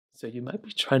So you might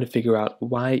be trying to figure out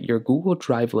why your Google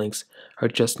Drive links are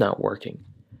just not working.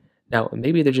 Now,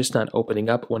 maybe they're just not opening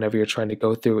up whenever you're trying to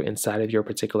go through inside of your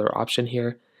particular option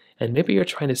here. And maybe you're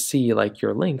trying to see like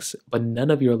your links, but none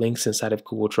of your links inside of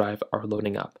Google Drive are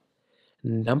loading up.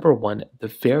 Number one, the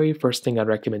very first thing I'd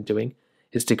recommend doing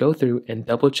is to go through and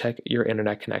double check your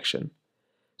internet connection.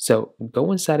 So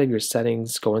go inside of your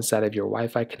settings, go inside of your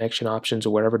Wi-Fi connection options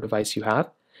or whatever device you have,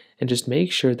 and just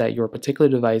make sure that your particular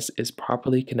device is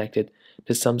properly connected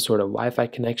to some sort of Wi-Fi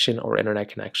connection or internet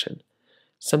connection.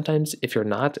 Sometimes if you're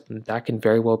not, that can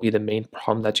very well be the main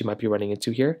problem that you might be running into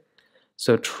here.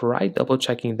 So try double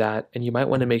checking that, and you might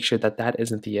want to make sure that that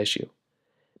isn't the issue.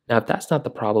 Now, if that's not the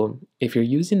problem, if you're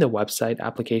using the website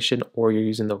application or you're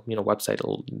using the website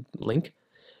link,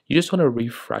 you just want to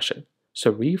refresh it.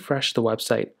 So refresh the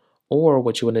website, or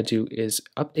what you want to do is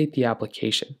update the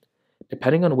application.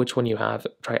 Depending on which one you have,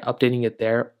 try updating it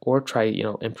there or try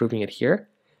improving it here.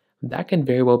 That can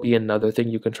very well be another thing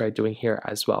you can try doing here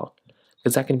as well,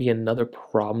 because that can be another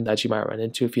problem that you might run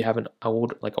into if you have an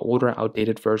older,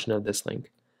 outdated version of this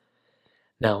link.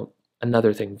 Now,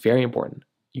 another thing, very important,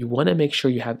 you want to make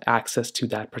sure you have access to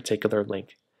that particular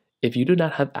link. If you do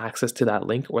not have access to that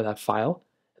link or that file,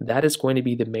 that is going to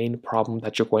be the main problem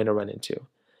that you're going to run into,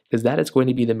 because that is going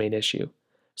to be the main issue.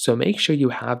 So make sure you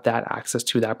have that access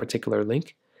to that particular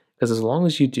link, because as long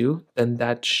as you do, then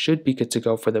that should be good to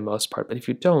go for the most part. But if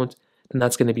you don't, then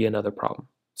that's going to be another problem.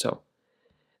 So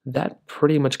that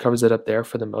pretty much covers it up there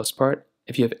for the most part.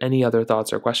 If you have any other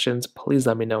thoughts or questions, please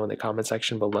let me know in the comment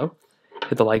section below.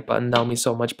 Hit the like button, that would mean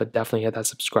so much, but definitely hit that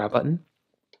subscribe button.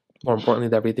 More importantly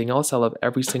than everything else, I love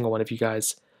every single one of you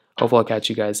guys. Hopefully I'll catch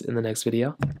you guys in the next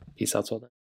video. Peace out till then.